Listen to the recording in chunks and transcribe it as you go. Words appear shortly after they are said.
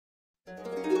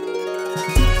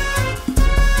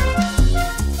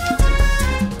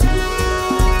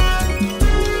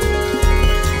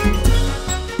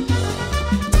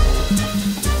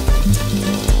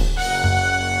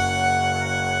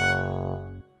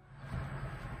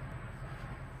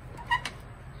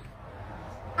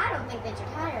think they should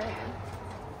hire him.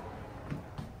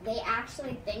 They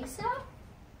actually think so?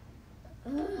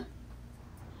 Ugh.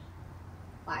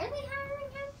 Why are they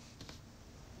hiring him?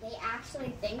 They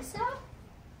actually think so?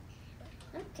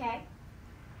 Okay.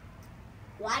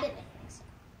 Why do they think so?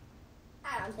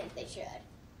 I don't think they should.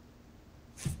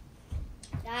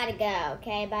 Gotta go,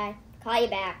 okay? Bye. Call you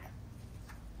back.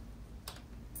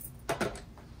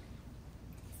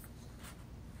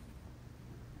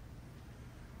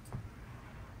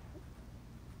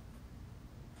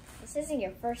 This isn't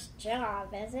your first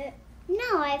job, is it?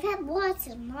 No, I've had lots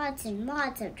and lots and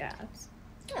lots of jobs.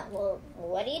 Oh, well,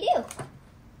 what do you do?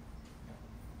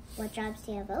 What jobs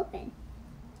do you have open?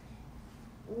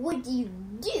 What do you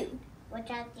do? What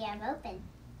jobs do you have open?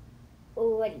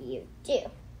 What do you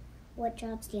do? What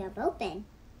jobs do you have open?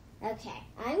 Okay,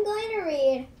 I'm going to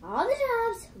read all the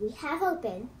jobs we have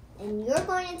open, and you're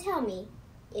going to tell me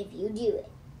if you do it,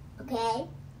 okay?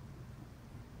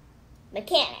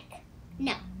 Mechanic.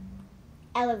 No.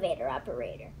 Elevator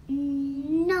operator.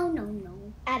 No.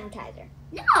 Advertiser.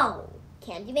 No.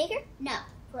 Candy maker. No.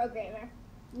 Programmer.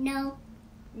 No.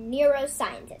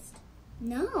 Neuroscientist.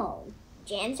 No.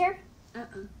 Janitor.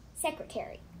 Uh-uh.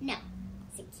 Secretary. No.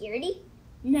 Security.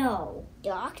 No.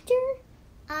 Doctor.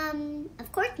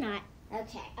 Of course not.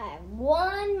 Okay, I have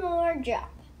one more job.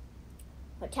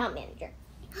 Hotel manager.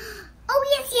 Oh,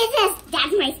 yes.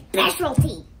 That's my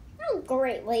specialty. Oh,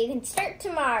 great. Well, you can start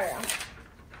tomorrow.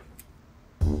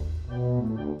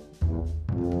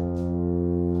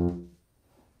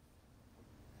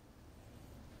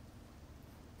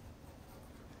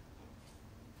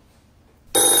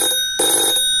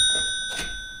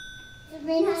 The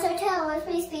Greenhouse Hotel,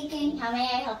 Esme speaking. How may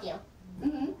I help you?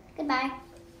 Goodbye.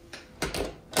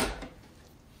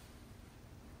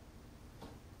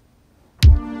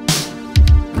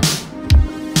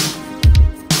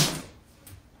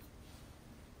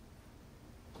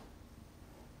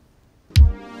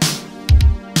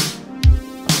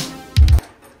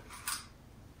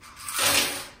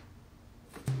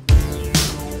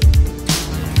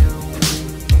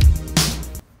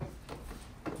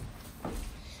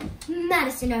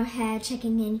 Madison O'Hare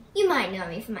checking in. You might know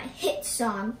me from my hit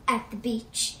song, At the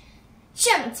Beach.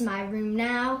 Show me to my room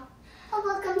now. Oh,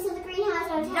 welcome to the Greenhouse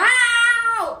Hotel.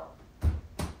 Now!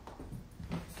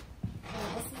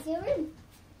 And this is your room.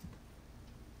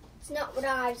 It's not what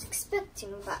I was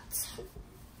expecting, but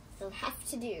you'll have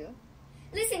to do.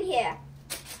 Listen here.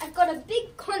 I've got a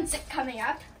big concert coming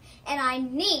up, and I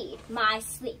need my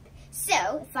sleep.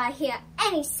 So, if I hear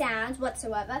any sounds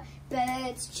whatsoever,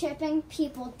 birds chirping,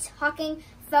 people talking,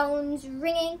 phones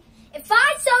ringing, if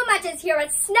I so much as hear a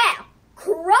snail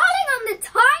crawling on the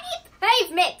tiny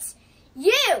pavement,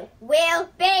 you will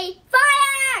be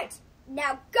fired!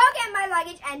 Now go get my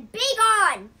luggage and be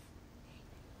gone!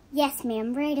 Yes,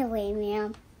 ma'am. Right away,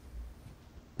 ma'am.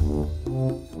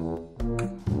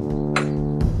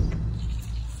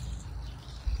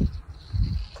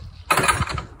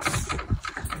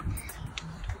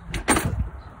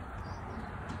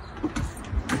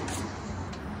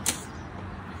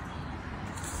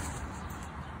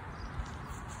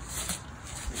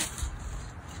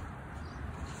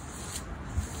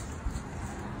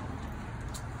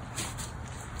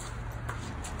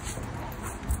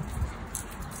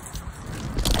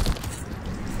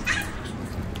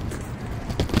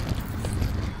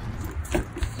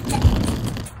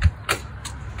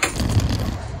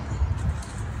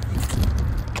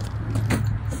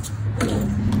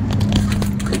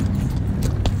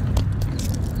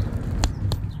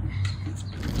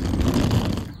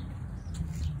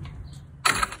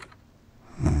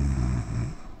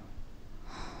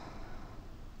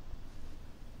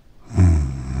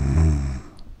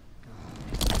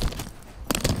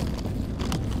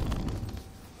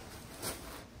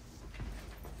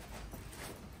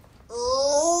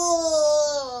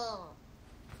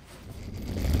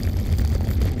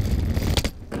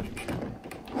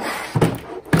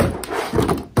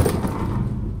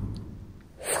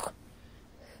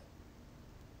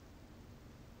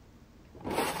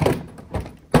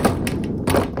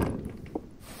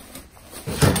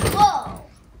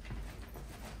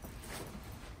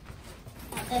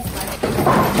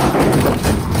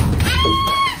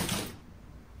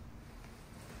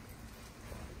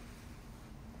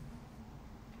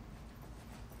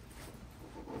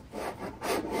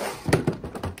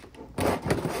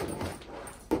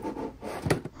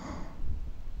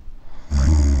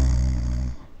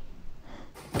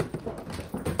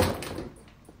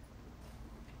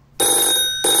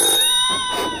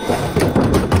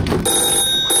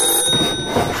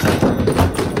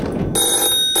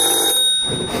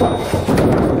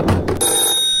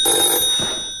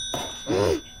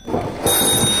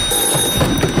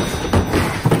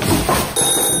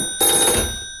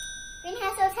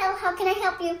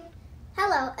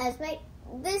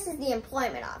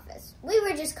 unemployment office. We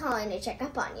were just calling to check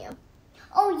up on you.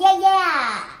 Oh,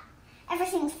 yeah.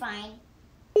 Everything's fine.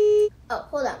 Oh,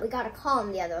 hold on. We got a call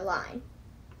on the other line.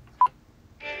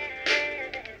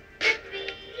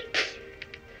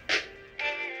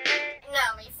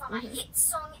 Now me for my hit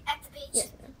song at the beach.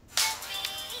 Yes.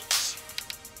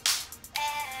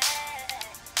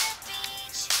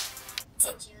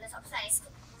 Did you little place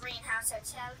called Greenhouse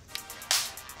Hotel?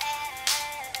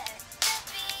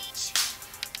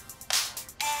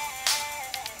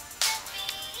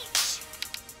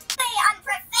 Be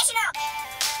unprofessional!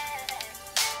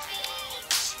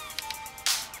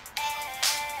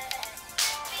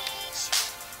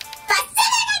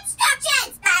 Specific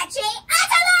instructions! Battery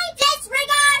utterly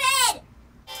disregarded!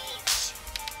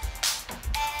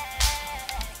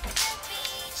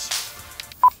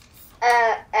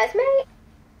 Esme?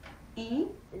 Mm-hmm.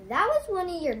 That was one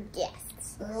of your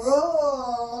guests.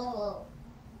 Oh.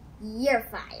 You're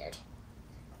fired.